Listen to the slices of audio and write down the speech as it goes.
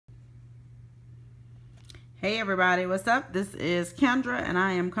Hey everybody, what's up? This is Kendra and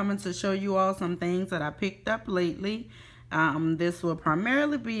I am coming to show you all some things that I picked up lately. This will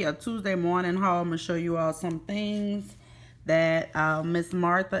primarily be a Tuesday morning haul. I'm going to show you all some things that Miss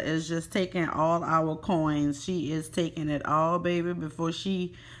Martha is just taking all our coins. She is taking it all, baby. Before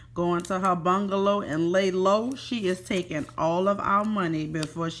she go into her bungalow and lay low, she is taking all of our money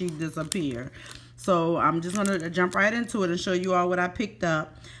before she disappears. So I'm just going to jump right into it and show you all what I picked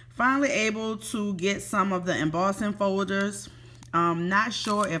up. Finally able to get some of the embossing folders. Not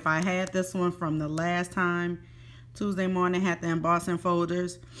sure if I had this one from the last time Tuesday morning had the embossing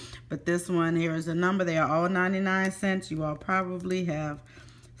folders, but this one here is the number. They are all 99 cents. You all probably have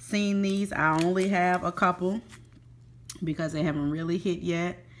seen these. I only have a couple because they haven't really hit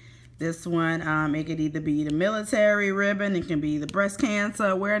yet. This one, it could either be the military ribbon, it can be the breast cancer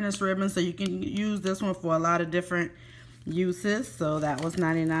awareness ribbon, so you can use this one for a lot of different uses. So that was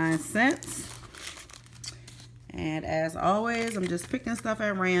 99 cents. And as always, I'm just picking stuff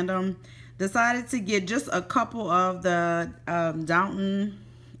at random. Decided to get just a couple of the Downton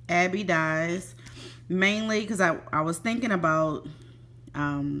Abbey dies, mainly because I was thinking about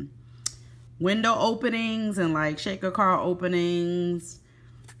window openings and like shaker car openings.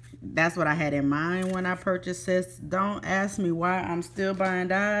 That's what I had in mind when I purchased this. Don't ask me why I'm still buying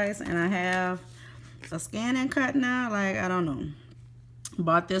dies and I have a scan and cut now. Like, I don't know.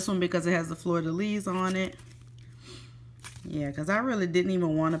 Bought this one because it has the fleur-de-lis on it. Yeah, because I really didn't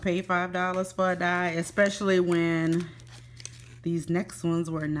even want to pay $5 for a die, especially when these next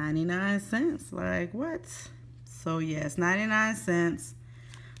ones were 99 cents. Like, what? So, yes, 99 cents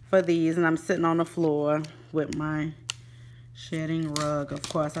for these. And I'm sitting on the floor with my shedding rug. Of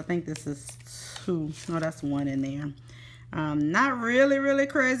course, I think this is two. No, that's one in there. Not really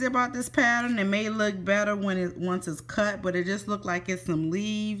crazy about this pattern. It may look better once it's cut, but it just looked like it's some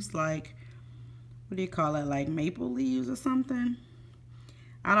leaves, like, what do you call it, like maple leaves or something?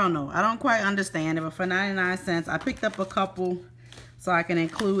 I don't know. I don't quite understand it, but for 99 cents, I picked up a couple so I can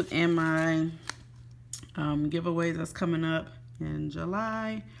include in my giveaways that's coming up in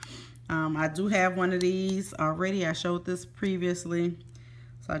July. I do have one of these already. I showed this previously.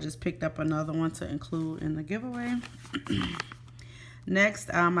 So I just picked up another one to include in the giveaway. Next,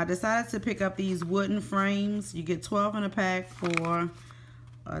 I decided to pick up these wooden frames. You get 12 in a pack for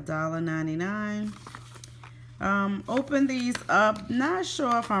 $1.99. Open these up. Not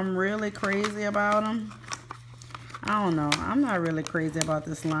sure if I'm really crazy about them. I don't know. I'm not really crazy about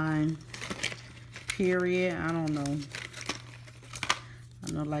this line. Period. I don't know.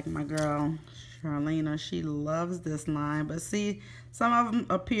 I know, like my girl Charlena, she loves this line, but see, some of them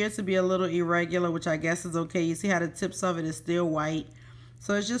appear to be a little irregular, which I guess is okay. You see how the tips of it is still white.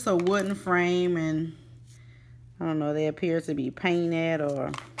 So it's just a wooden frame, and I don't know, they appear to be painted,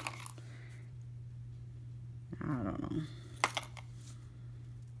 or I don't know.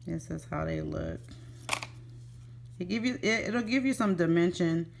 This is how they look. It'll give you some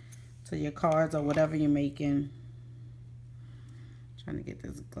dimension to your cards or whatever you're making. Trying to get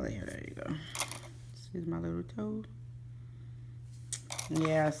this glare. There you go. Excuse my little toe.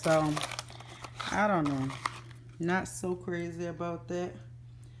 Yeah, so I don't know. Not so crazy about that.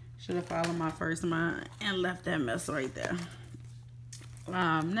 Should have followed my first mind and left that mess right there.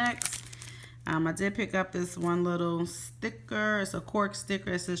 Next, I did pick up this one little sticker. It's a cork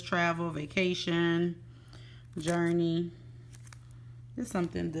sticker. It says travel, vacation, journey. It's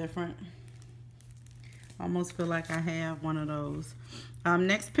something different. Almost feel like I have one of those.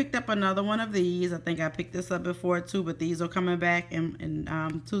 Next, picked up another one of these. I think I picked this up before too, but these are coming back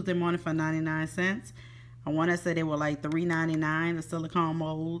in Tuesday morning for 99 cents. I want to say they were like $3.99. The silicone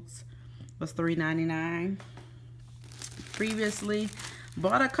molds was $3.99. Previously,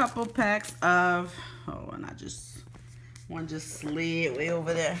 bought a couple packs of, and one just slid way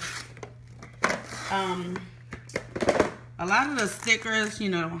over there. A lot of the stickers, you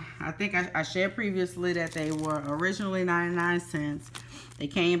know, I think I shared previously that they were originally 99 cents. They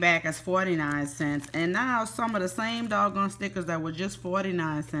came back as 49 cents. And now some of the same doggone stickers that were just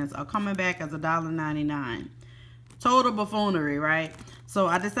 49 cents are coming back as $1.99. Total buffoonery, right? So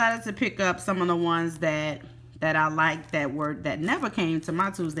I decided to pick up some of the ones that I liked that never came to my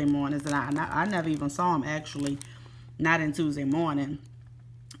Tuesday mornings. And I never even saw them actually, not in Tuesday morning.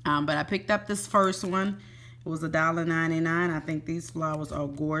 But I picked up this first one. It was $1.99. I think these flowers are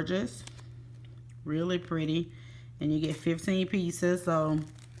gorgeous. Really pretty. And you get 15 pieces, so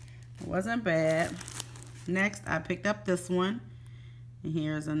it wasn't bad. Next, I picked up this one. And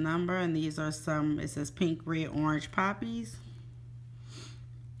here's a number. And these are some, it says pink, red, orange poppies.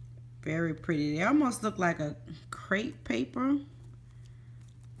 Very pretty. They almost look like a crepe paper.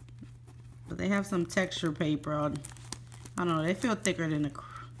 But they have some texture paper. I don't know. They feel thicker than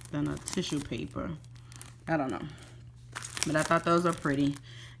a tissue paper. I don't know. But I thought those are pretty.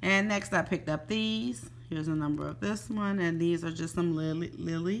 And next I picked up these. Here's a number of this one. And these are just some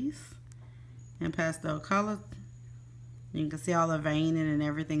lilies in pastel color. You can see all the veining and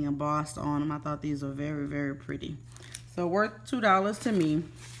everything embossed on them. I thought these were very, very pretty. So worth $2 to me.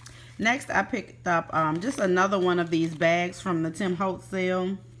 Next I picked up just another one of these bags from the Tim Holtz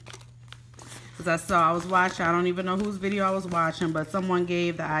sale. Because I was watching, I don't even know whose video I was watching, but someone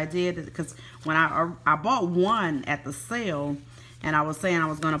gave the idea that, because when I bought one at the sale, and I was saying I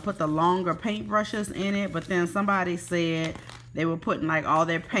was going to put the longer paintbrushes in it, but then somebody said they were putting like all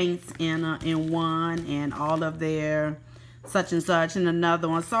their paints in one, and all of their such and such in another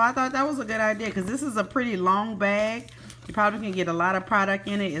one. So I thought that was a good idea, because this is a pretty long bag. You probably can get a lot of product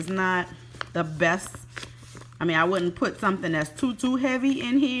in it. It's not the best. I mean, I wouldn't put something that's too heavy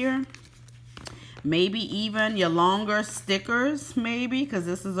in here. Maybe even your longer stickers, maybe, because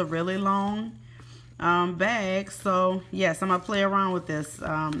this is a really long bag. So yes, I'm gonna play around with this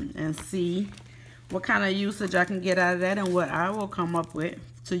and see what kind of usage I can get out of that and what I will come up with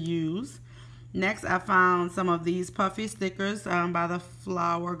to use. Next, I found some of these puffy stickers by the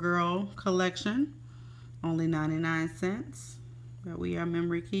Flower Girl collection, only 99 cents. But we are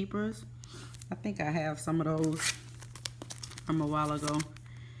memory keepers. I think I have some of those from a while ago.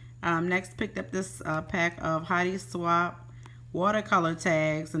 Next, picked up this pack of Heidi Swapp watercolor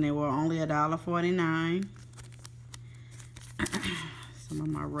tags, and they were only $1.49. Some of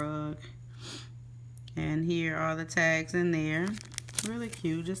my rug. And here are the tags in there. Really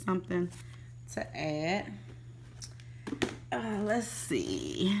cute, just something to add. Let's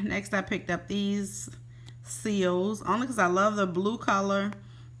see. Next, I picked up these seals, only because I love the blue color,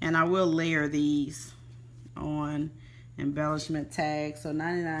 and I will layer these on embellishment tag. So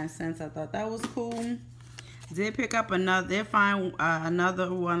 99 cents. I thought that was cool. Did pick up another,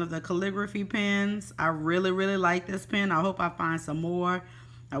 another one of the calligraphy pens. I really like this pen. I hope I find some more.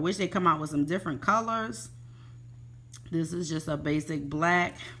 I wish they come out with some different colors. This is just a basic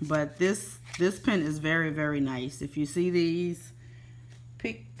black, but this pen is very nice. If you see these,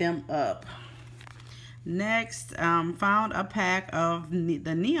 pick them up. Next, found a pack of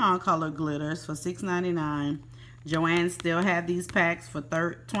the neon color glitters for $6.99. Joann still had these packs for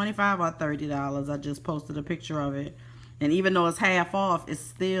 $25 or $30. I just posted a picture of it. And even though it's half off, it's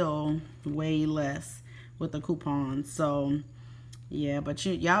still way less with the coupon. So, yeah, but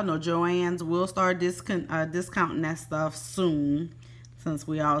y'all know Joann's will start discounting that stuff soon, since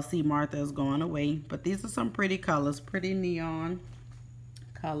we all see Martha is going away. But these are some pretty colors, pretty neon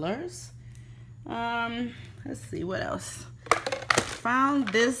colors. Let's see what else. Found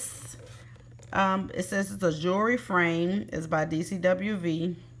this. It says it's a jewelry frame. It's by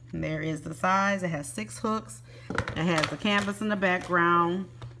DCWV. And there is the size. It has 6 hooks. It has the canvas in the background.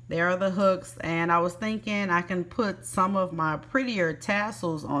 There are the hooks. And I was thinking I can put some of my prettier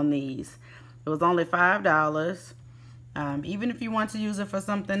tassels on these. It was only $5. Even if you want to use it for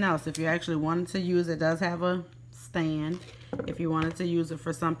something else. If you actually wanted to use it, it does have a stand. If you wanted to use it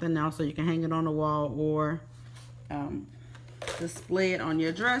for something else, so you can hang it on the wall or display it on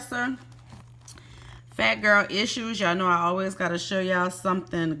your dresser. Fat girl issues. Y'all know I always got to show y'all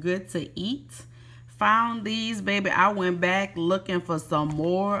something good to eat. Found these, baby. I went back looking for some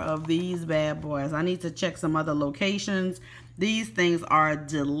more of these bad boys. I need to check some other locations. These things are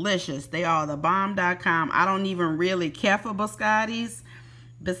delicious. They are thebomb.com. I don't even really care for biscottis.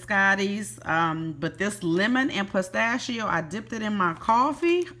 But this lemon and pistachio, I dipped it in my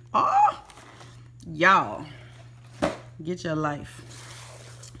coffee. Oh, y'all, get your life.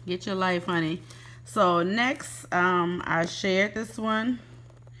 Get your life, honey. So next, I shared this one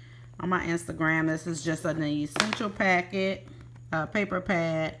on my Instagram. This is just an essential packet, paper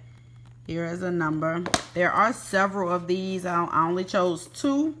pad. Here is a number. There are several of these. I only chose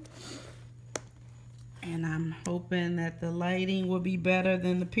 2. And I'm hoping that the lighting will be better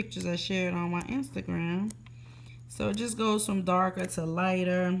than the pictures I shared on my Instagram. So it just goes from darker to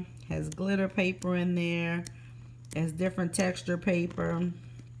lighter. Has glitter paper in there. Has different texture paper.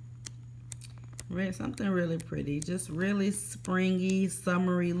 Something really pretty. Just really springy,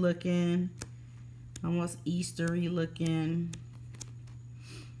 summery looking. Almost Eastery looking.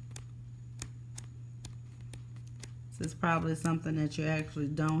 This is probably something that you actually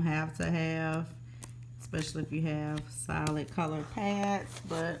don't have to have, especially if you have solid color pads,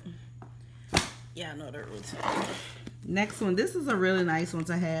 but yeah, I know the routine. Next one, this is a really nice one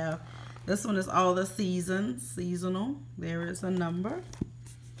to have. This one is all the seasonal. There is a number.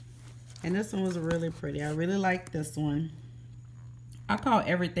 And this one was really pretty. I really like this one. I call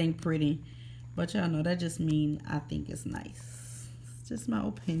everything pretty But y'all know that just mean I think it's nice. It's just my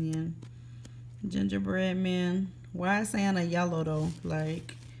opinion. Gingerbread man. Why is Santa yellow though?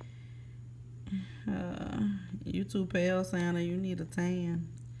 Like, you too pale, Santa. You need a tan.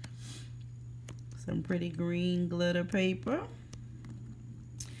 Some pretty green glitter paper.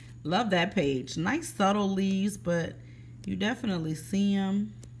 Love that page. Nice subtle leaves, but you definitely see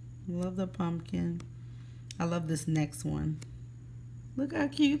them. Love the pumpkin. I love this next one. Look how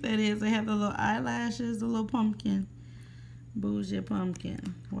cute that is. They have the little eyelashes, the little pumpkin. Bougie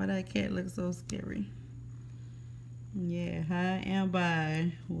pumpkin. Why that cat looks so scary? Yeah, high and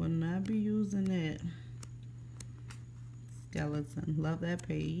by. Will not be using it. Skeleton. Love that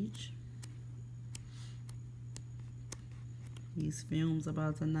page. These films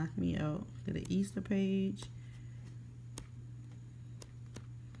about to knock me out. Get an Easter page.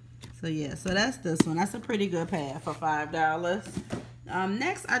 So yeah, so that's this one. That's a pretty good pad for $5.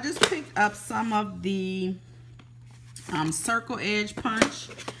 Next, I just picked up some of the circle edge punch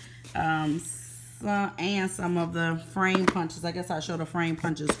and some of the frame punches. I guess I'll show the frame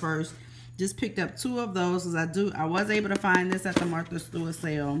punches first. Just picked up 2 of those because I was able to find this at the Martha Stewart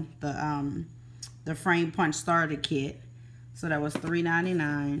sale, the frame punch starter kit. So that was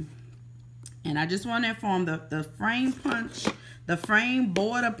 $3.99. And I just want to inform the frame punch, the frame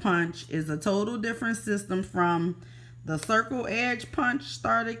border punch is a total different system from the circle edge punch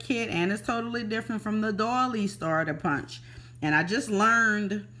starter kit, and it's totally different from the doily starter punch. And I just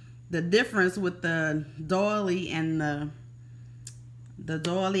learned the difference with the doily and the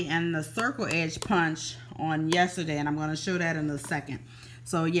circle edge punch on yesterday, and I'm going to show that in a second.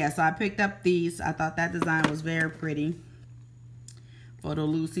 So yes, I picked up these. I thought that design was very pretty. Photo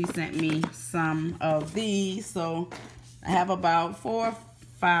Lucy sent me some of these, so I have about 4 or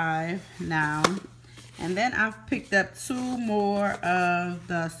 5 now. And then I've picked up 2 more of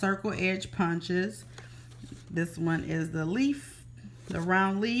the circle edge punches. This one is the leaf, the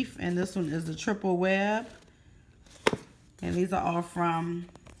round leaf, and this one is the triple web. And these are all from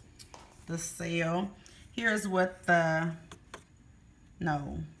the sale. Here's what no,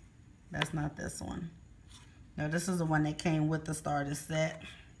 that's not this one. No, this is the one that came with the starter set.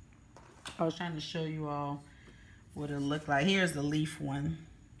 I was trying to show you all what it looked like. Here's the leaf one.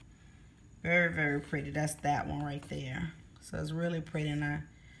 Very, very pretty. That's that one right there. So it's really pretty, and I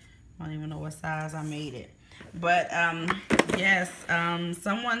don't even know what size I made it. But yes,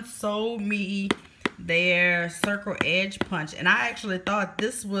 someone sold me their circle edge punch, and I actually thought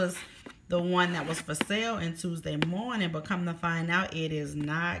this was the one that was for sale in Tuesday morning, but come to find out it is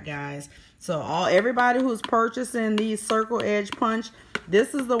not, guys. So everybody who's purchasing these circle edge punch,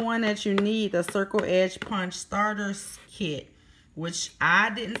 this is the one that you need, the circle edge punch starter kit, which I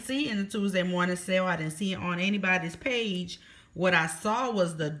didn't see in the Tuesday morning sale. I didn't see it on anybody's page. What I saw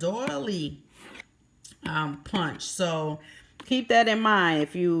was the doily punch. So keep that in mind.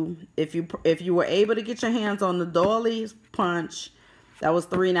 If you were able to get your hands on the doily punch, that was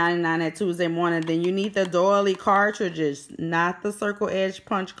 $3.99 at Tuesday morning. Then you need the doily cartridges, not the circle edge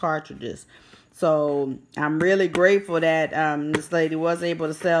punch cartridges. So I'm really grateful that this lady was able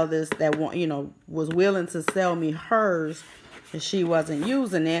to sell this, that one, you know, was willing to sell me hers, and she wasn't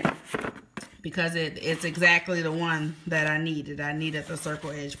using it, because it's exactly the one that I needed. I needed the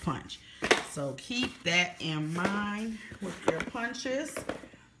circle edge punch. So keep that in mind with your punches.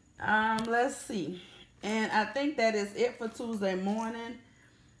 Let's see. And I think that is it for Tuesday morning.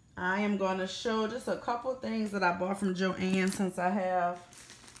 I am going to show just a couple things that I bought from Joann since I have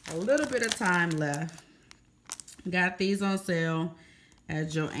a little bit of time left. Got these on sale at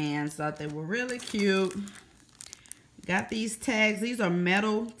Joann's. Thought they were really cute. Got these tags. These are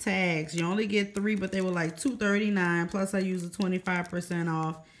metal tags. You only get 3, but they were like $2.39. Plus I used the 25%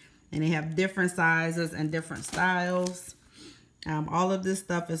 off. And they have different sizes and different styles. All of this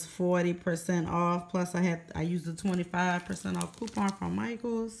stuff is 40% off. Plus I used the 25% off coupon from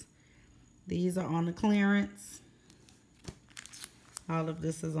Michaels. These are on the clearance. All of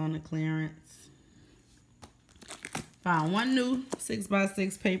this is on the clearance. Found one new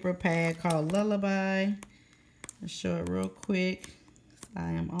 6x6 paper pad called Lullaby. I'll show it real quick. I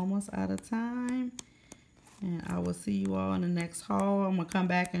am almost out of time. And I will see you all in the next haul. I'm going to come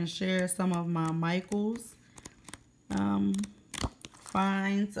back and share some of my Michaels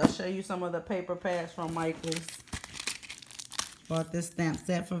finds. I'll show you some of the paper pads from Michaels. Bought this stamp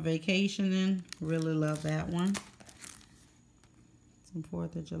set for vacationing. Really love that one. Some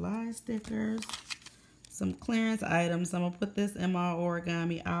 4th of July stickers. Some clearance items. I'm going to put this in my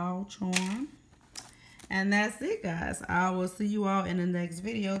origami owl charm. And that's it, guys. I will see you all in the next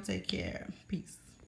video. Take care. Peace.